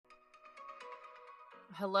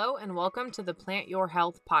Hello and welcome to the Plant Your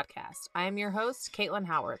Health podcast. I am your host, Caitlin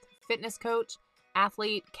Howarth, fitness coach,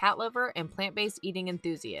 athlete, cat lover, and plant-based eating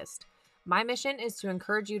enthusiast. My mission is to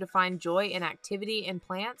encourage you to find joy in activity and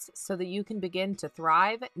plants so that you can begin to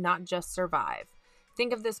thrive, not just survive.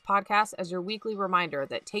 Think of this podcast as your weekly reminder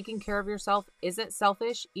that taking care of yourself isn't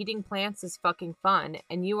selfish, eating plants is fucking fun,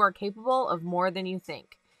 and you are capable of more than you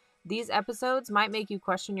think. These episodes might make you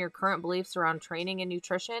question your current beliefs around training and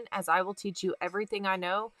nutrition, as I will teach you everything I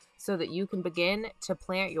know so that you can begin to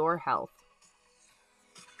plant your health.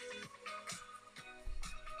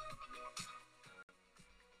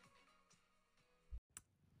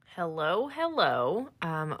 Hello.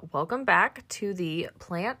 Welcome back to the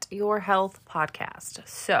Plant Your Health podcast.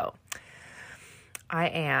 So, I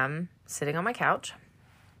am sitting on my couch.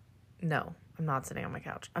 No, I'm not sitting on my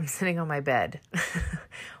couch. I'm sitting on my bed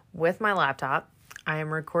with my laptop. I am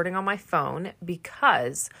recording on my phone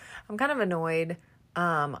because I'm kind of annoyed.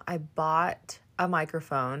 I bought a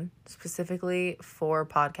microphone specifically for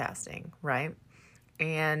podcasting, right?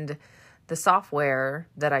 And the software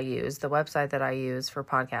that I use, the website that I use for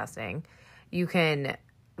podcasting, you can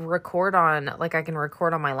record on, like I can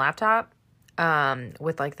record on my laptop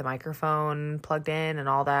with like the microphone plugged in and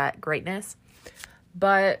all that greatness.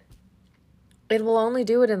 But it will only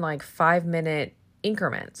do it in like 5-minute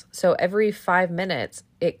increments. So every 5 minutes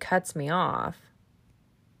it cuts me off.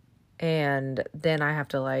 And then I have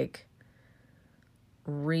to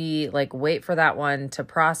wait for that one to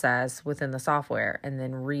process within the software and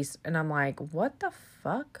then and I'm like, what the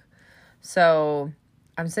fuck? So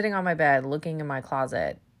I'm sitting on my bed looking in my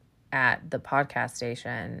closet at the podcast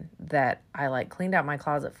station that I cleaned out my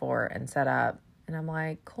closet for and set up. And I'm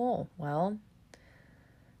like, cool. Well,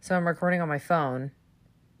 so I'm recording on my phone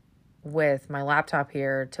with my laptop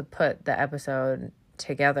here to put the episode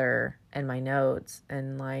together and my notes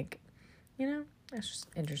and that's just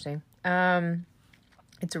interesting.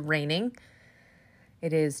 It's raining.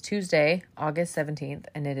 It is Tuesday, August 17th,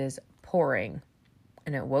 and it is pouring.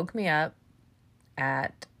 And it woke me up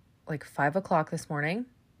at 5 o'clock this morning.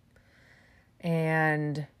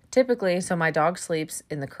 And typically, so my dog sleeps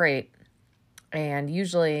in the crate. And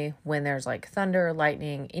usually when there's thunder,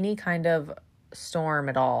 lightning, any kind of storm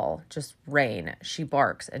at all, just rain, she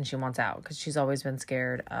barks and she wants out because she's always been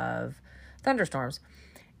scared of thunderstorms.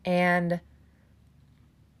 And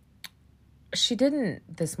she didn't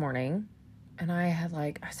this morning. And I had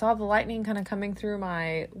I saw the lightning kind of coming through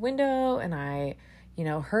my window and I,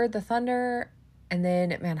 heard the thunder, and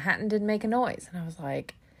then Manhattan didn't make a noise. And I was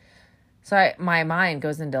my mind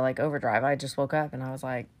goes into overdrive. I just woke up and I was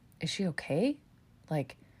like, is she okay?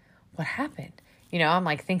 What happened?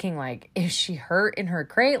 I'm thinking is she hurt in her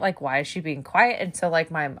crate? Why is she being quiet? And so I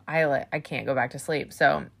can't go back to sleep.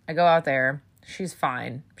 So I go out there. She's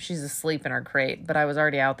fine. She's asleep in her crate, but I was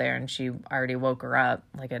already out there and I already woke her up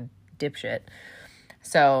like a dipshit.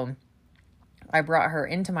 So I brought her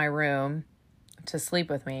into my room to sleep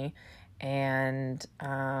with me. And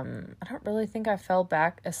I don't really think I fell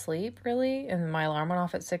back asleep really. And my alarm went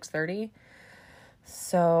off at 6:30.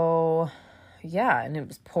 So yeah, and it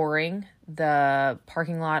was pouring. The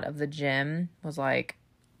parking lot of the gym was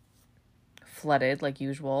flooded like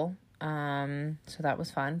usual. So that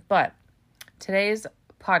was fun. But today's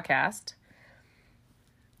podcast,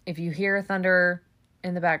 if you hear thunder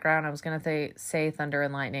in the background, I was going to say thunder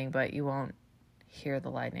and lightning, but you won't hear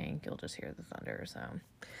the lightning. You'll just hear the thunder. So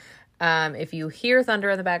if you hear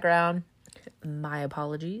thunder in the background, my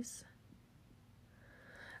apologies.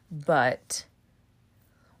 But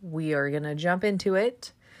we are going to jump into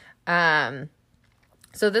it.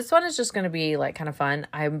 So this one is just going to be kind of fun.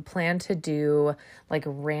 I plan to do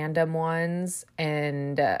random ones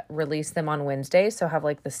and release them on Wednesday. So have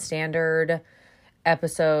the standard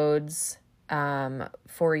episodes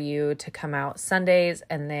for you to come out Sundays,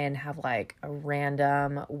 and then have a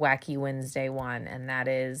random wacky Wednesday one. And that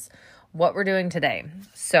is what we're doing today.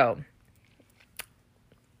 So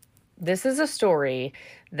this is a story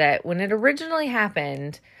that when it originally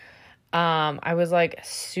happened, I was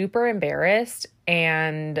super embarrassed,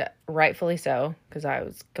 and rightfully so, because I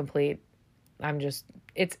was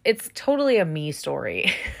it's totally a me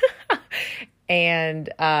story. And,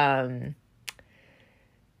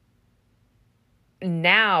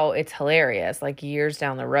 now it's hilarious, years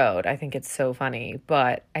down the road. I think it's so funny,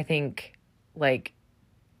 but I think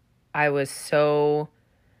I was so,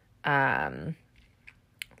 I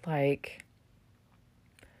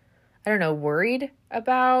don't know, worried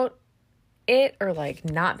about it, or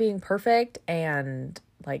not being perfect, and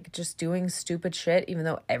just doing stupid shit, even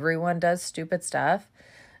though everyone does stupid stuff,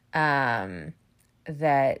 that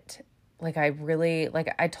like, I really,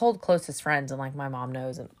 like, I told closest friends, and, like, my mom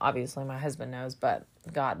knows, and obviously my husband knows, but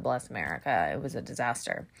God bless America. It was a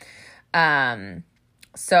disaster.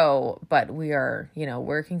 So, but we are,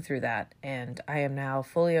 working through that, and I am now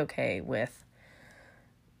fully okay with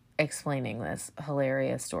explaining this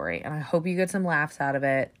hilarious story, and I hope you get some laughs out of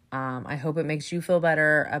it. I hope it makes you feel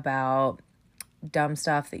better about dumb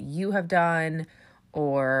stuff that you have done,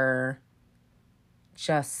 or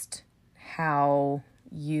just how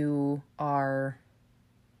you are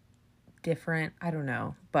different. I don't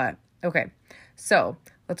know, but okay. So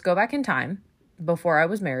let's go back in time before I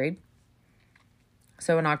was married.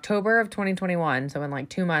 So in October of 2021, so in like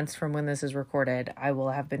 2 months from when this is recorded, I will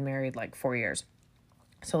have been married like 4 years.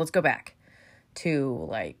 So let's go back to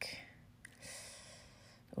like,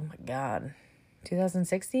 oh my God,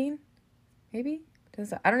 2016, maybe?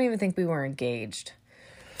 I don't even think we were engaged.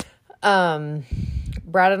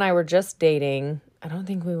 Brad and I were just dating. I don't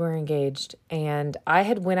think we were engaged. And I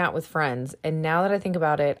had went out with friends. And now that I think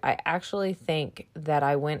about it, I actually think that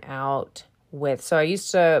I went out with, so I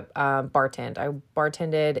used to bartend. I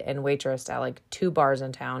bartended and waitressed at like 2 bars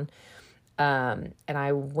in town. And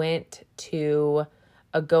I went to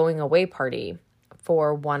a going away party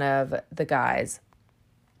for one of the guys.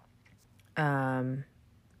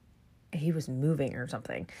 He was moving or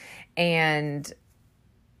something. And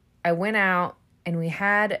I went out and we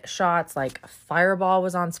had shots, like Fireball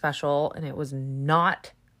was on special and it was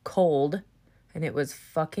not cold and it was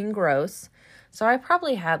fucking gross. So I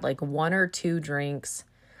probably had like 1 or 2 drinks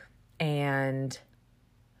and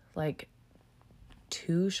like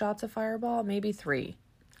 2 shots of Fireball, maybe 3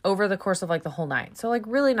 over the course of like the whole night. So like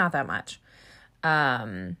really not that much.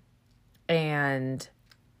 And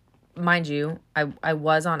mind you, I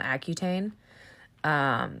was on Accutane.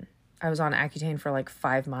 I was on Accutane for like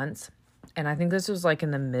 5 months, and I think this was like in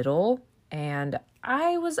the middle, and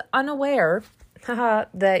I was unaware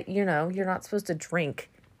that, you're not supposed to drink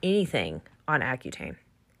anything on Accutane.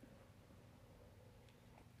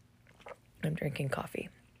 I'm drinking coffee,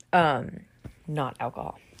 not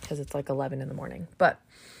alcohol, because it's like 11 in the morning, but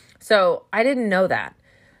so I didn't know that.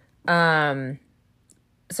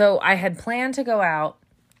 So I had planned to go out,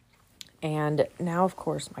 and now, of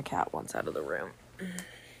course, my cat wants out of the room.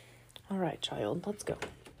 All right, child, let's go.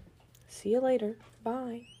 See you later.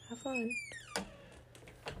 Bye. Have fun.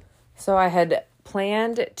 So I had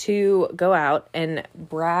planned to go out, and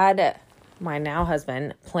Brad, my now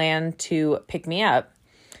husband, planned to pick me up.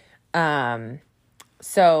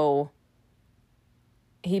 So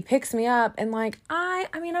he picks me up, and like, I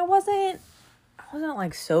wasn't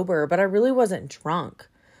like sober, but I really wasn't drunk.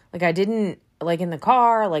 Like I didn't, like in the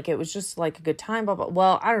car, like it was just like a good time, blah, blah.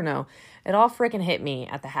 Well, I don't know. It all freaking hit me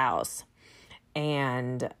at the house.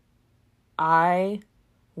 And I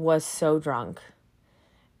was so drunk.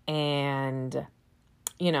 And,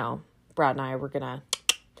 Brad and I were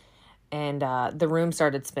and the room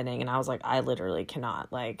started spinning, and I was like, I literally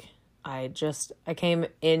cannot. Like, I came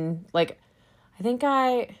in, like,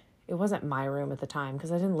 it wasn't my room at the time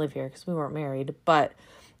because I didn't live here because we weren't married, but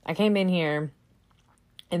I came in here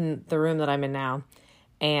in the room that I'm in now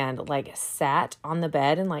and like sat on the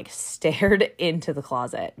bed and like stared into the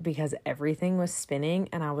closet because everything was spinning,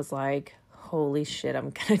 and I was like, holy shit,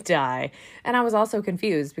 I'm gonna die. And I was also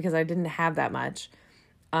confused because I didn't have that much.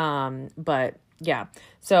 But yeah,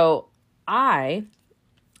 so I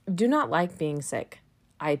do not like being sick.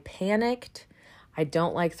 I panicked. I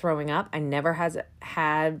don't like throwing up. I never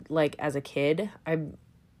had like as a kid. I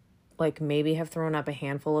like maybe have thrown up a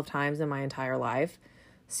handful of times in my entire life.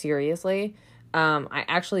 Seriously. I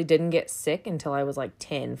actually didn't get sick until I was like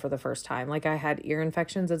 10 for the first time. Like I had ear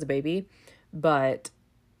infections as a baby, but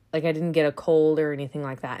like I didn't get a cold or anything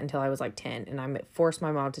like that until I was like 10. And I forced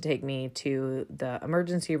my mom to take me to the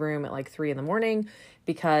emergency room at like 3 a.m.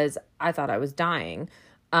 because I thought I was dying.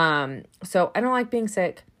 So I don't like being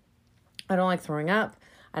sick. I don't like throwing up.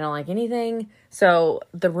 I don't like anything. So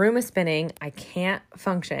the room is spinning. I can't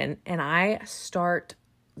function. And I start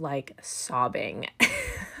like sobbing.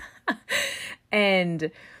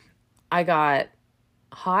 And I got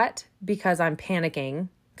hot because I'm panicking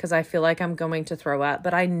because I feel like I'm going to throw up,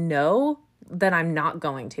 but I know that I'm not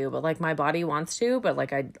going to, but like my body wants to, but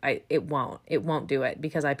like it won't do it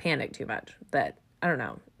because I panic too much. That I don't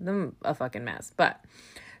know. I'm a fucking mess. But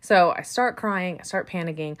so I start crying, I start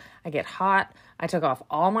panicking, I get hot. I took off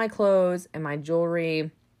all my clothes and my jewelry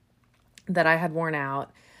that I had worn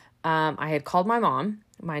out. I had called my mom.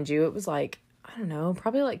 Mind you, it was like, I don't know,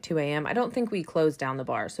 probably like 2 a.m. I don't think we closed down the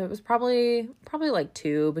bar. So it was probably like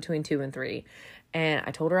between 2 and 3. And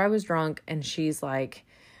I told her I was drunk, and she's like,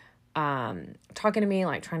 talking to me,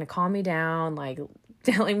 like trying to calm me down, like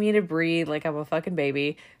telling me to breathe like I'm a fucking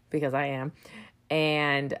baby, because I am.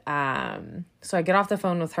 And so I get off the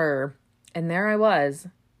phone with her, and there I was,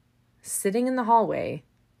 sitting in the hallway,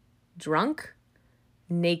 drunk,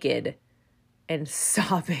 naked, and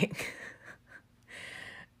sobbing.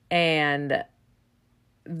 And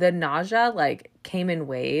the nausea like came in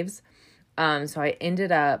waves. So I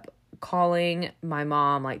ended up calling my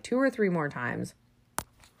mom like 2 or 3 more times.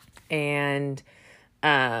 And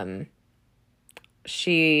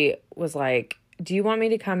she was like, do you want me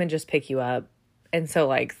to come and just pick you up? And so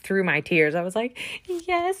like through my tears, I was like,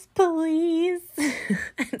 yes, please.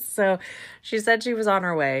 And so she said she was on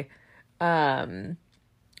her way. And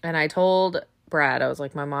I told Brad, I was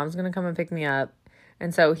like, my mom's going to come and pick me up.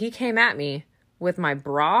 And so he came at me with my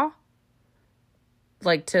bra,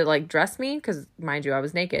 like to like dress me. Cause mind you, I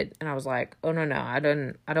was naked, and I was like, oh no, I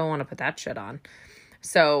don't want to put that shit on.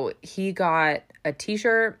 So he got a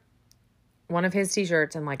t-shirt, one of his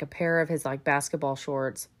t-shirts, and like a pair of his like basketball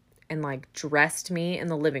shorts, and like dressed me in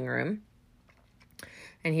the living room.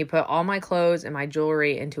 And he put all my clothes and my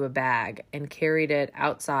jewelry into a bag and carried it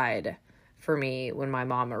outside for me when my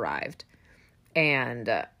mom arrived. And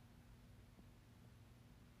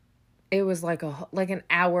it was like an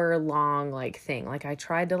hour long like thing. Like I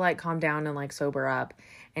tried to like calm down and like sober up,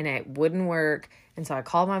 and it wouldn't work. And so I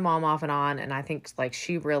called my mom off and on, and I think like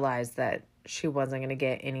she realized that she wasn't going to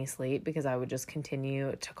get any sleep because I would just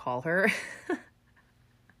continue to call her.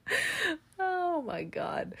 Oh my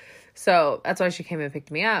God. So that's why she came and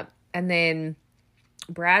picked me up. And then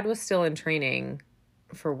Brad was still in training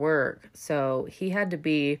for work. So he had to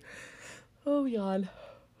be, oh, yawn.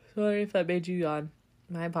 Sorry if that made you yawn.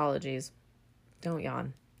 My apologies. Don't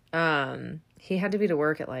yawn. He had to be to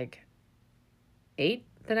work at like 8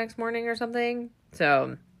 the next morning or something.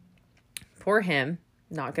 So poor him,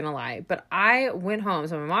 not gonna lie. But I went home.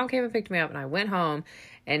 So my mom came and picked me up, and I went home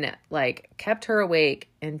and like kept her awake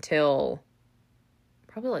until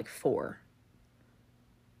probably like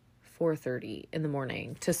 4:30 in the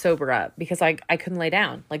morning to sober up, because I couldn't lay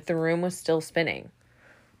down. Like the room was still spinning.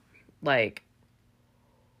 Like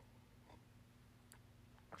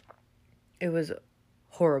it was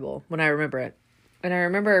horrible when I remember it. And I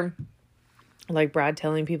remember like Brad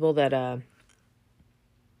telling people that I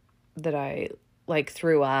like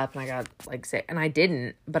threw up and I got like sick, and I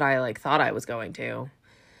didn't, but I like thought I was going to,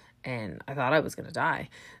 and I thought I was going to die.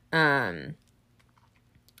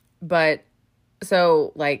 But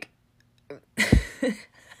so like,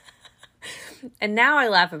 and now I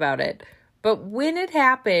laugh about it, but when it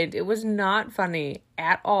happened, it was not funny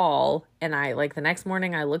at all. And I like the next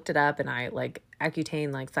morning I looked it up, and I like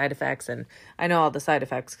Accutane like side effects, and I know all the side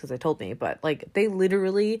effects because they told me, but like they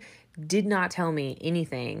literally did not tell me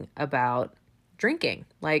anything about drinking.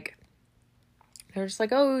 Like they're just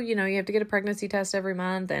like, oh, you know, you have to get a pregnancy test every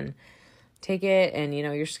month and take it, and you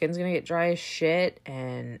know your skin's gonna get dry as shit.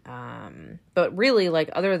 And but really, like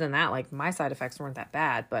other than that, like my side effects weren't that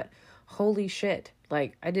bad. But holy shit,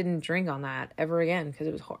 like I didn't drink on that ever again, because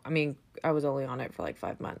it was I mean, I was only on it for like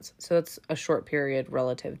 5 months, so it's a short period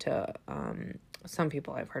relative to some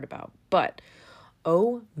people I've heard about. But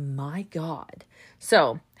oh my God.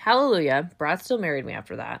 So hallelujah, Brad still married me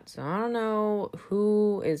after that. So I don't know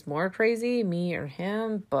who is more crazy, me or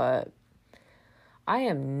him, but I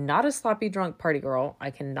am not a sloppy drunk party girl. I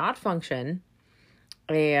cannot function.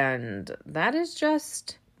 And that is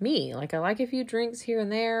just me. Like I like a few drinks here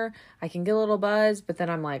and there. I can get a little buzz, but then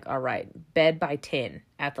I'm like, all right, bed by 10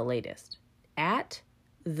 at the latest. At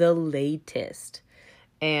the latest.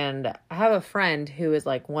 And I have a friend who is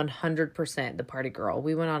like 100% the party girl.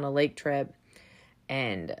 We went on a lake trip,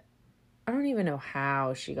 and I don't even know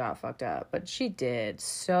how she got fucked up, but she did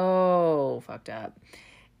so fucked up.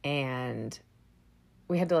 And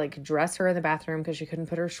we had to like dress her in the bathroom because she couldn't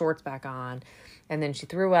put her shorts back on. And then she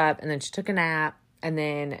threw up, and then she took a nap, and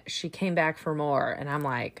then she came back for more. And I'm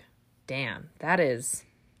like, damn, that is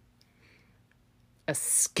a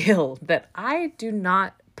skill that I do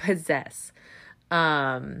not possess.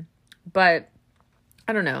 But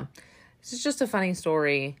I don't know. This is just a funny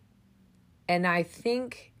story. And I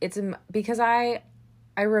think it's because I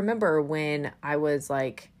remember when I was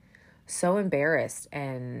like so embarrassed,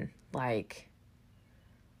 and like,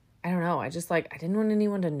 I don't know. I just like, I didn't want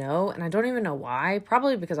anyone to know. And I don't even know why.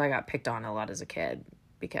 Probably because I got picked on a lot as a kid,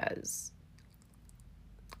 because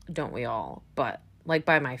don't we all? But like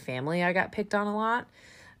by my family, I got picked on a lot.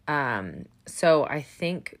 So I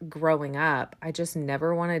think growing up, I just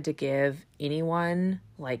never wanted to give anyone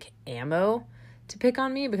like ammo to pick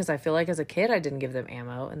on me, because I feel like as a kid, I didn't give them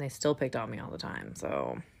ammo and they still picked on me all the time.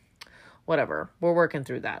 So whatever, we're working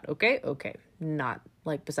through that. Okay. Not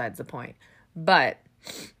like besides the point, but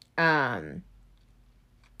I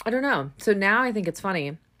don't know. So now I think it's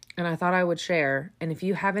funny, and I thought I would share. And if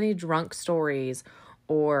you have any drunk stories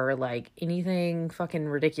or like anything fucking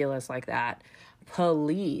ridiculous like that,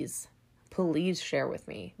 please, please share with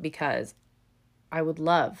me, because I would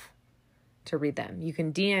love to read them. You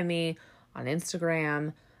can DM me on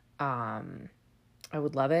Instagram. I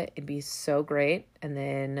would love it. It'd be so great. And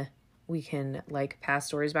then we can like pass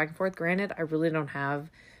stories back and forth. Granted, I really don't have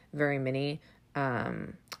very many. I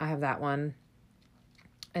have that one.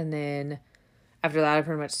 And then after that, I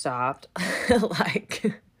pretty much stopped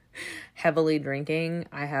like heavily drinking.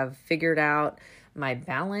 I have figured out my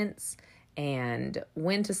balance and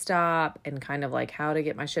when to stop and kind of like how to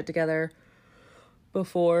get my shit together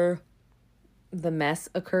before the mess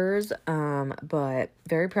occurs. But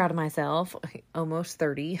very proud of myself. Almost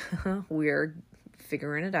 30. We're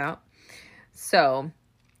figuring it out. So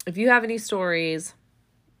if you have any stories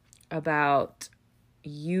about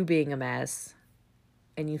you being a mess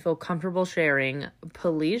and you feel comfortable sharing,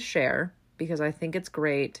 please share, because I think it's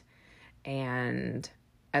great. And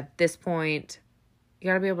at this point, you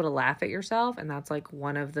got to be able to laugh at yourself. And that's like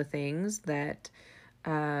one of the things that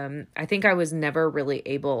I think I was never really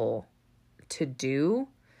able to do.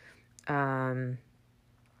 And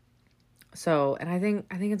I think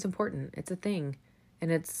it's important. It's a thing.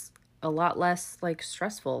 And it's a lot less like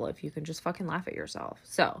stressful if you can just fucking laugh at yourself.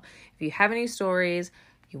 So if you have any stories,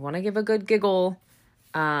 you want to give a good giggle,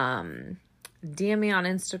 DM me on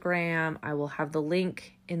Instagram. I will have the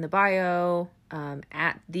link in the bio,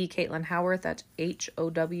 at the Caitlin Howarth. That's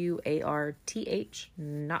HOWARTH,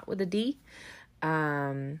 not with a D.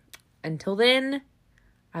 Until then,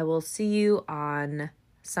 I will see you on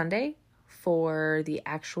Sunday for the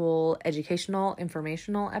actual educational,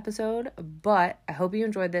 informational episode. But I hope you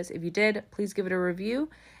enjoyed this. If you did, please give it a review,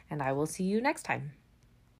 and I will see you next time.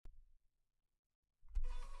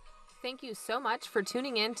 Thank you so much for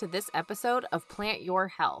tuning in to this episode of Plant Your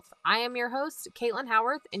Health. I am your host, Caitlin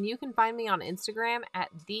Howarth, and you can find me on Instagram at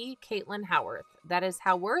the Caitlin Howarth. That is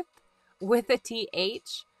Howarth with a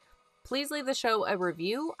TH. Please leave the show a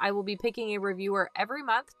review. I will be picking a reviewer every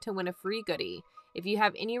month to win a free goodie. If you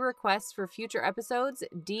have any requests for future episodes,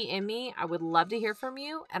 DM me. I would love to hear from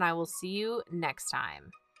you, and I will see you next time.